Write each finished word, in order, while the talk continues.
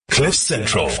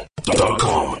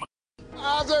CliffCentral.com.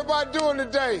 How's everybody doing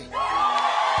today?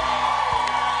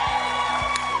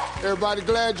 Everybody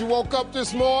glad you woke up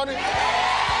this morning?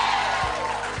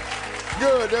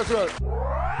 Good, that's right.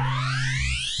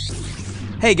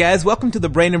 Hey guys, welcome to the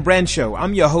Brain and Brand Show.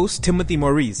 I'm your host, Timothy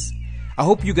Maurice. I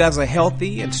hope you guys are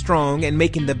healthy and strong and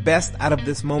making the best out of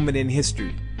this moment in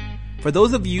history. For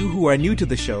those of you who are new to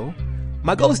the show,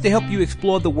 my goal is to help you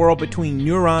explore the world between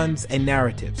neurons and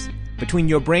narratives, between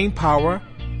your brain power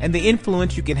and the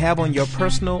influence you can have on your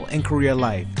personal and career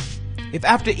life. If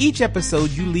after each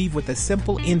episode you leave with a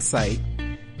simple insight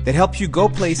that helps you go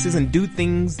places and do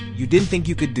things you didn't think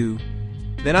you could do,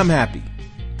 then I'm happy.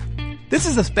 This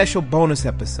is a special bonus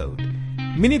episode.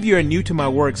 Many of you are new to my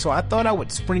work, so I thought I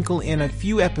would sprinkle in a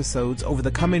few episodes over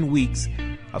the coming weeks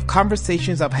of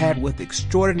conversations I've had with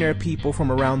extraordinary people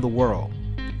from around the world.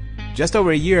 Just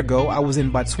over a year ago, I was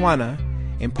in Botswana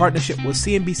in partnership with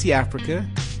CNBC Africa,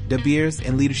 De Beers,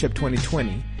 and Leadership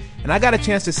 2020, and I got a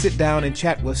chance to sit down and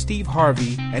chat with Steve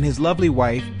Harvey and his lovely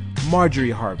wife, Marjorie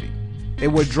Harvey. They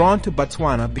were drawn to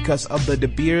Botswana because of the De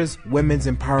Beers Women's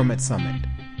Empowerment Summit.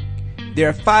 There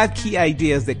are 5 key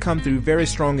ideas that come through very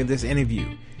strong in this interview,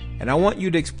 and I want you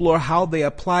to explore how they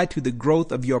apply to the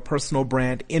growth of your personal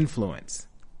brand influence.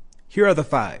 Here are the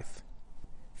 5.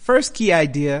 First key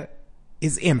idea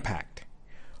is impact.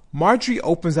 Marjorie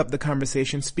opens up the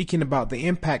conversation speaking about the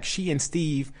impact she and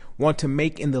Steve want to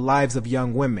make in the lives of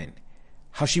young women,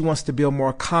 how she wants to build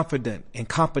more confident and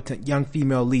competent young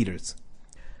female leaders.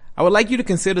 I would like you to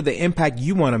consider the impact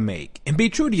you want to make and be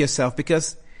true to yourself,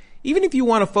 because even if you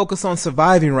want to focus on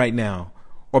surviving right now,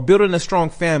 or building a strong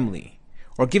family,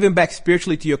 or giving back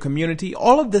spiritually to your community,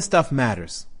 all of this stuff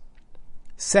matters.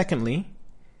 Secondly,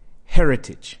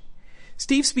 heritage.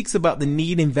 Steve speaks about the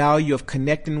need and value of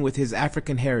connecting with his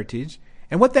African heritage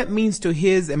and what that means to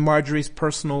his and Marjorie's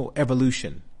personal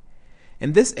evolution.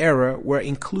 In this era where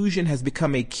inclusion has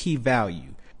become a key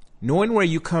value, knowing where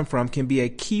you come from can be a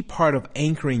key part of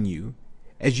anchoring you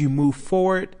as you move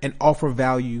forward and offer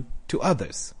value to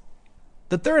others.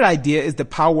 The third idea is the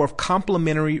power of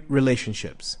complementary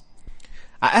relationships.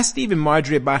 I asked Steve and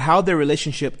Marjorie about how their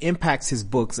relationship impacts his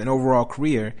books and overall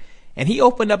career, and he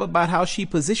opened up about how she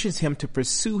positions him to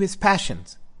pursue his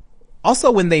passions.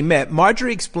 Also, when they met,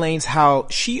 Marjorie explains how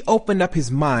she opened up his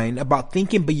mind about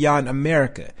thinking beyond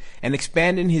America and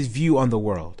expanding his view on the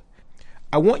world.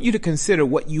 I want you to consider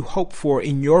what you hope for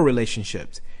in your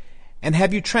relationships, and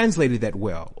have you translated that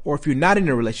well? Or if you're not in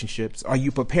the relationships, are you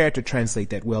prepared to translate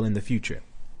that well in the future?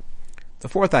 The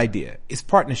fourth idea is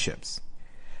partnerships.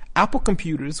 Apple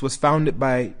Computers was founded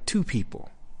by 2 people,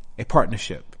 a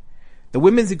partnership. The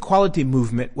women's equality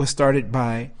movement was started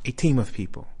by a team of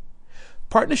people.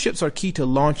 Partnerships are key to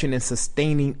launching and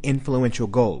sustaining influential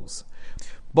goals.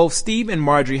 Both Steve and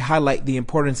Marjorie highlight the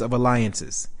importance of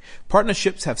alliances.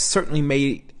 Partnerships have certainly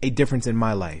made a difference in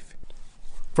my life.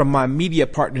 From my media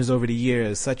partners over the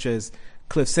years, such as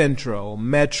Cliff Central,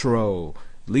 Metro,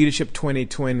 Leadership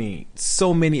 2020,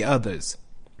 so many others,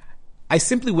 I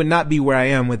simply would not be where I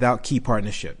am without key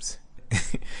partnerships.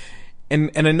 And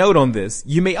a note on this,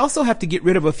 you may also have to get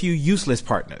rid of a few useless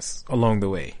partners along the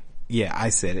way. Yeah, I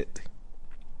said it.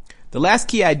 The last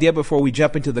key idea before we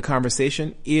jump into the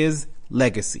conversation is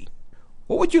legacy.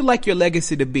 What would you like your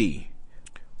legacy to be?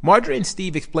 Marjorie and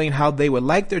Steve explain how they would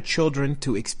like their children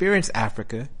to experience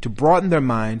Africa, to broaden their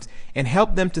minds, and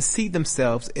help them to see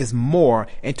themselves as more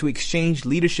and to exchange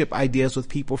leadership ideas with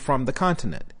people from the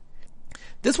continent.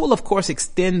 This will, of course,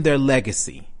 extend their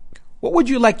legacy. What would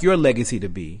you like your legacy to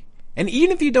be? And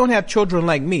even if you don't have children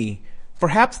like me,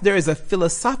 perhaps there is a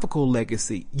philosophical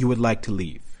legacy you would like to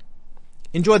leave.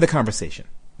 Enjoy the conversation.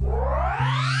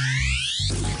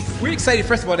 We're excited,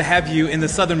 first of all, to have you in the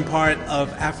southern part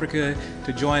of Africa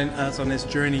to join us on this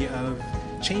journey of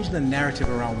changing the narrative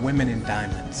around women in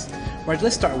diamonds. Marge,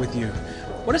 let's start with you.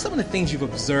 What are some of the things you've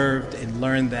observed and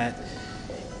learned that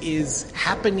is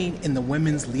happening in the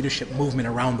women's leadership movement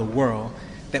around the world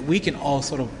that we can all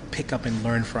sort of pick up and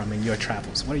learn from in your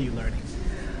travels? What are you learning?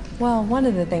 Well, one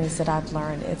of the things that I've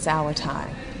learned, it's our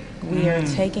time. We are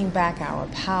taking back our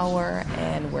power,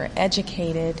 and we're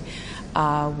educated.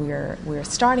 We're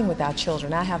starting with our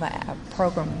children. I have a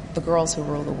program, The Girls Who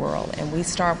Rule the World, and we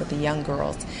start with the young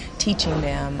girls, teaching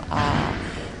them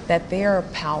that they're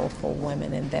powerful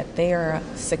women and that they're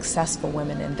successful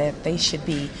women and that they should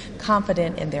be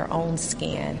confident in their own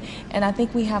skin. And I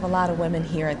think we have a lot of women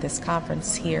here at this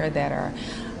conference here that are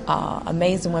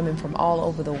amazing women from all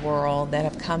over the world that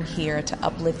have come here to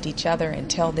uplift each other and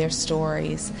tell their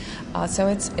stories. So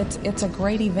it's a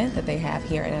great event that they have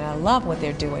here, and I love what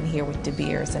they're doing here with De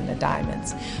Beers and the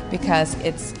Diamonds, because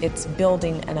it's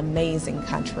building an amazing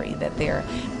country, that they're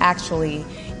actually,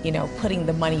 putting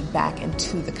the money back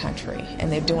into the country,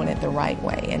 and they're doing it the right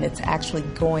way, and it's actually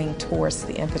going towards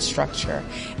the infrastructure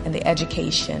and the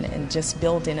education and just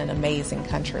building an amazing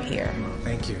country here.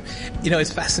 Thank you.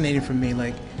 It's fascinating for me,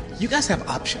 like, you guys have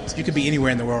options. You could be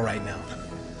anywhere in the world right now.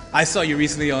 I saw you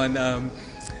recently on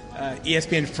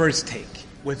ESPN First Take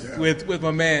with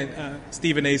my man,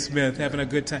 Stephen A. Smith, having a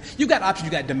good time. You got options,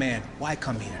 you got demand. Why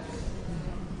come here?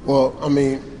 Well, I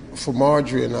mean, for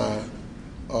Marjorie and I,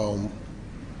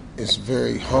 it's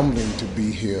very humbling to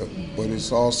be here, but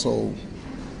it's also,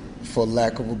 for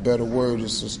lack of a better word,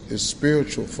 it's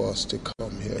spiritual for us to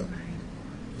come here.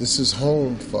 This is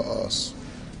home for us.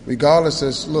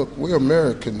 Regardless, look, we're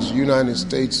Americans. The United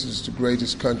States is the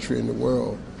greatest country in the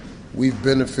world. We've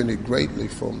benefited greatly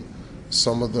from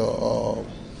some of the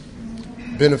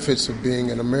benefits of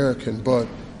being an American, but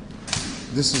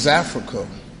this is Africa.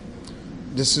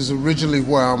 This is originally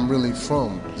where I'm really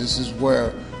from. This is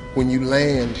where, when you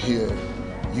land here,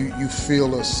 you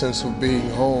feel a sense of being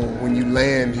home. When you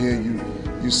land here,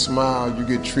 you smile, you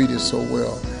get treated so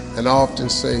well. And I often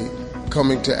say,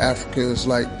 coming to Africa is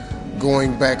like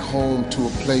going back home to a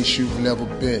place you've never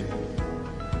been.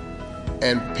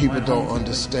 And people don't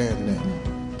understand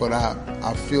that. But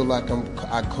I feel like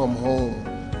I come home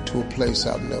to a place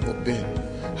I've never been.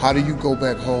 How do you go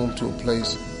back home to a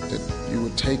place that you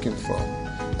were taken from?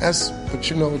 That's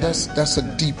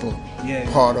a deeper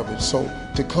part of it. So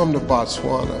to come to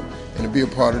Botswana and to be a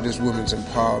part of this women's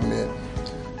empowerment,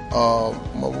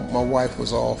 my wife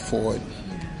was all for it.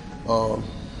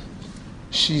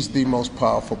 She's the most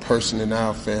powerful person in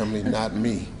our family, not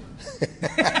me.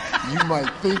 You might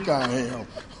think I am,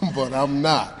 but I'm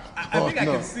not. I think I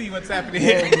can see what's happening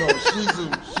here. No,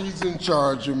 she's in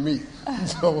charge of me.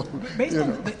 So, based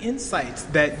on the insights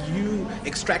that you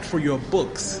extract for your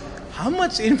books, how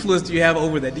much influence do you have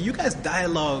over that? Do you guys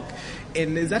dialogue?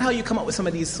 And is that how you come up with some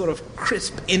of these sort of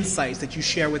crisp insights that you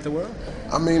share with the world?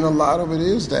 I mean, a lot of it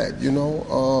is that,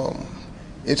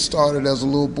 it started as a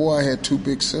little boy. I had two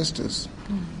big sisters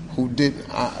who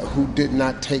did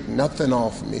not take nothing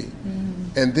off me.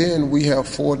 And then we have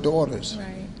 4 daughters. Right.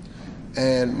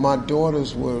 And my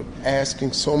daughters were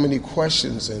asking so many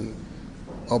questions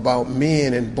about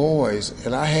men and boys,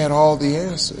 and I had all the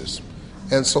answers.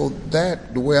 And so the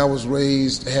way I was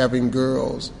raised, having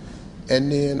girls, and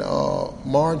then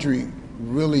Marjorie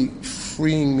really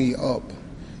freeing me up,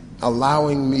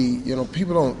 allowing me,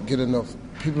 people don't get enough,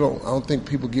 I don't think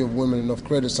people give women enough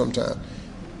credit sometimes.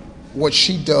 What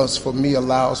she does for me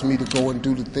allows me to go and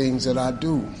do the things that I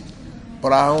do.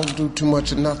 But I don't do too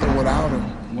much of nothing without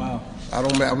her. Wow.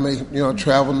 I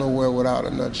travel nowhere without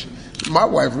her. My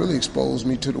wife really exposed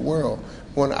me to the world.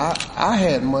 When I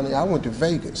had money, I went to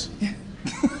Vegas.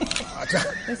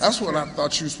 That's what I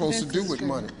thought you were supposed to do with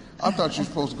money. I thought you were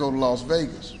supposed to go to Las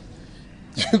Vegas.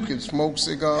 You could smoke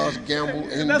cigars, gamble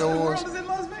indoors. That's the world is in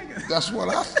Las Vegas. That's what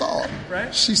I thought.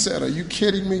 Right? She said, "Are you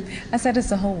kidding me?" I said, it's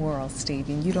the whole world, Steve,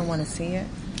 and you don't want to see it.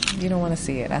 You don't want to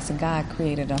see it. I said, God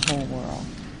created a whole world.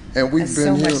 And we've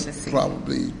been here this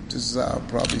is our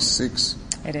probably 6th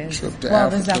It is. trip to Well,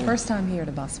 Africa. this is our first time here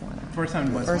to Botswana. First time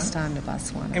to Botswana? First time to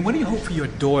Botswana. And what do you hope for your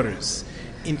daughters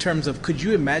in terms of, could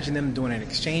you imagine them doing an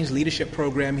exchange leadership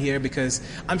program here? Because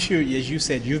I'm sure, as you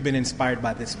said, you've been inspired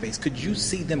by this space. Could you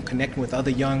see them connecting with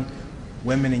other young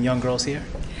women and young girls here?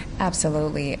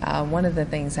 Absolutely. One of the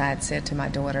things I had said to my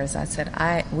daughters, I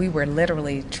said, we were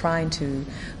literally trying to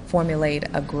formulate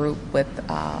a group with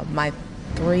my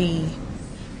three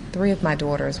of my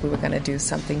daughters. We were going to do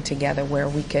something together where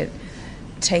we could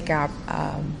take our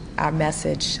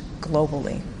message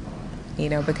globally,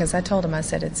 because I told them, I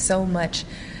said, it's so much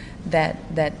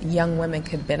that young women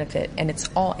could benefit, and it's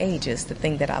all ages, the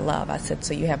thing that I love. I said,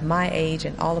 so you have my age,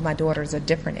 and all of my daughters are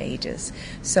different ages,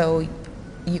 so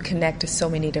you connect to so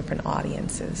many different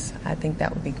audiences. I think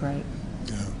that would be great.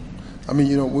 Yeah, I mean,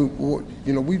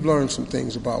 we've learned some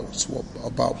things about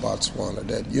Botswana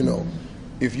that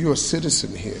if you're a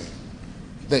citizen here,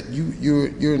 that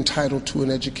you're entitled to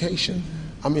an education.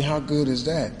 I mean, how good is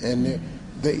that? And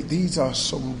these are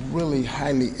some really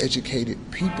highly educated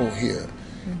people here.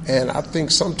 And I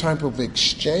think some type of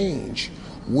exchange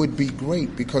would be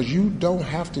great, because you don't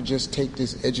have to just take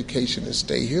this education and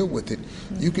stay here with it.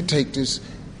 You could take this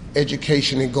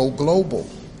education and go global.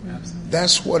 Absolutely.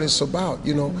 That's what it's about.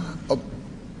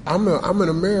 I'm an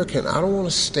American. I don't want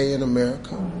to stay in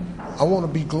America. I want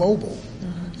to be global.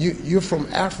 You're from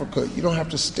Africa. You don't have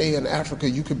to stay in Africa.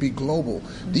 You could be global.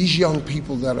 These young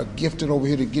people that are gifted over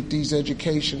here to get these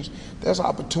educations, there's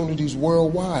opportunities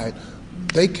worldwide.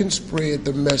 They can spread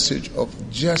the message of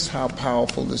just how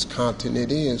powerful this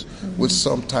continent is with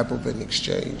some type of an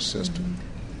exchange system.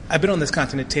 I've been on this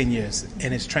continent 10 years,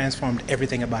 and it's transformed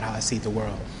everything about how I see the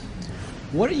world.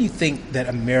 What do you think that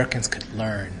Americans could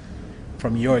learn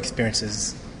from your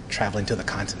experiences traveling to the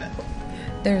continent?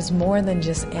 There's more than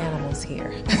just animals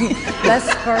here.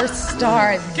 Let's first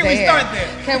start there. Can we start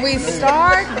there? Can we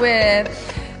start with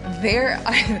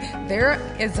there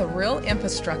is a real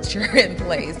infrastructure in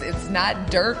place. It's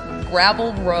not dirt,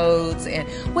 gravel roads,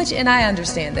 and I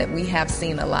understand that we have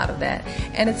seen a lot of that.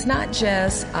 And it's not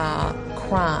just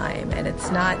crime, and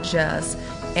it's not just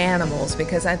animals,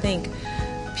 because I think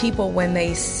people, when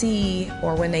they see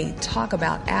or when they talk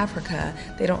about Africa,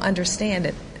 they don't understand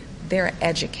that they're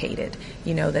educated,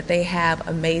 that they have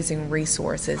amazing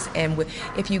resources. And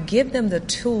if you give them the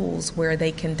tools where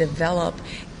they can develop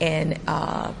and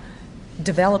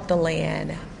develop the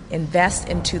land, invest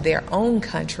into their own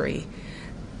country,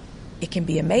 it can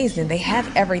be amazing. They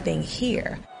have everything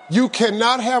here. You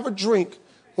cannot have a drink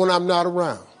when I'm not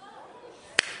around.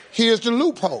 Here's the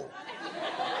loophole.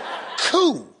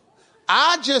 Cool.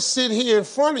 I just sit here in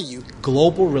front of you.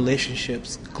 Global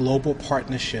relationships, global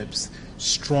partnerships,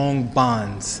 strong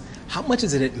bonds. How much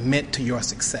has it meant to your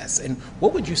success? And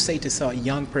what would you say to a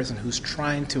young person who's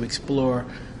trying to explore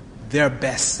their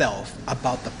best self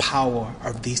about the power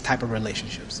of these type of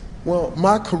relationships? Well,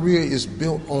 my career is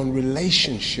built on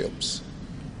relationships,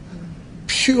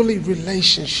 purely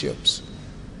relationships.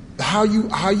 How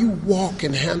you walk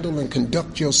and handle and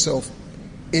conduct yourself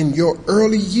in your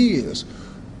early years,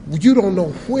 you don't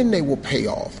know when they will pay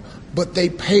off, but they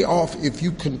pay off if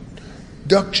you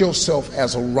conduct yourself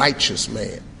as a righteous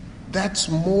man. That's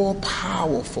more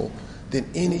powerful than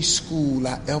any school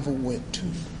I ever went to.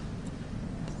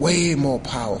 Way more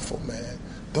powerful, man.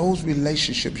 Those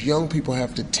relationships, young people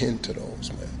have to tend to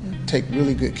those, man. Take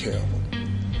really good care of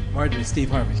them. Marjorie, Steve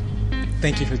Harvey,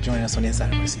 thank you for joining us on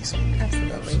Inside of our Cecil.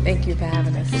 Absolutely. Thank you for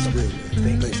having us.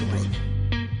 Thank you so much.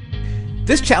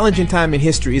 This challenging time in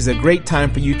history is a great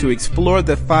time for you to explore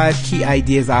the 5 key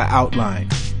ideas I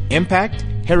outlined: impact,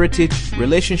 heritage,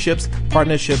 relationships,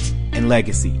 partnerships, and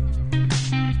legacy.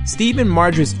 Steve and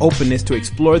Marjorie's openness to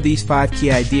explore these 5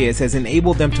 key ideas has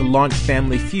enabled them to launch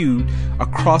Family Feud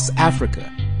across Africa,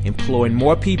 employing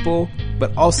more people,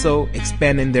 but also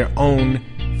expanding their own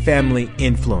family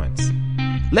influence.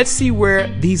 Let's see where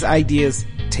these ideas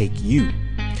take you.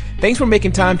 Thanks for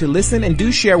making time to listen, and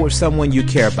do share with someone you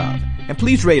care about. And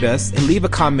please rate us and leave a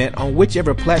comment on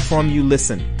whichever platform you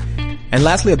listen. And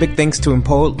lastly, a big thanks to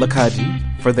Mpo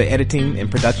Lakaji for the editing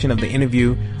and production of the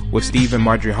interview with Steve and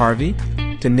Marjorie Harvey,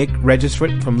 to Nick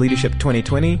Registrit from Leadership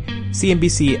 2020,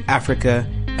 CNBC Africa,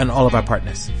 and all of our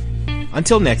partners.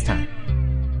 Until next time.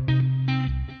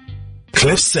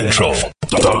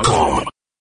 CliffCentral.com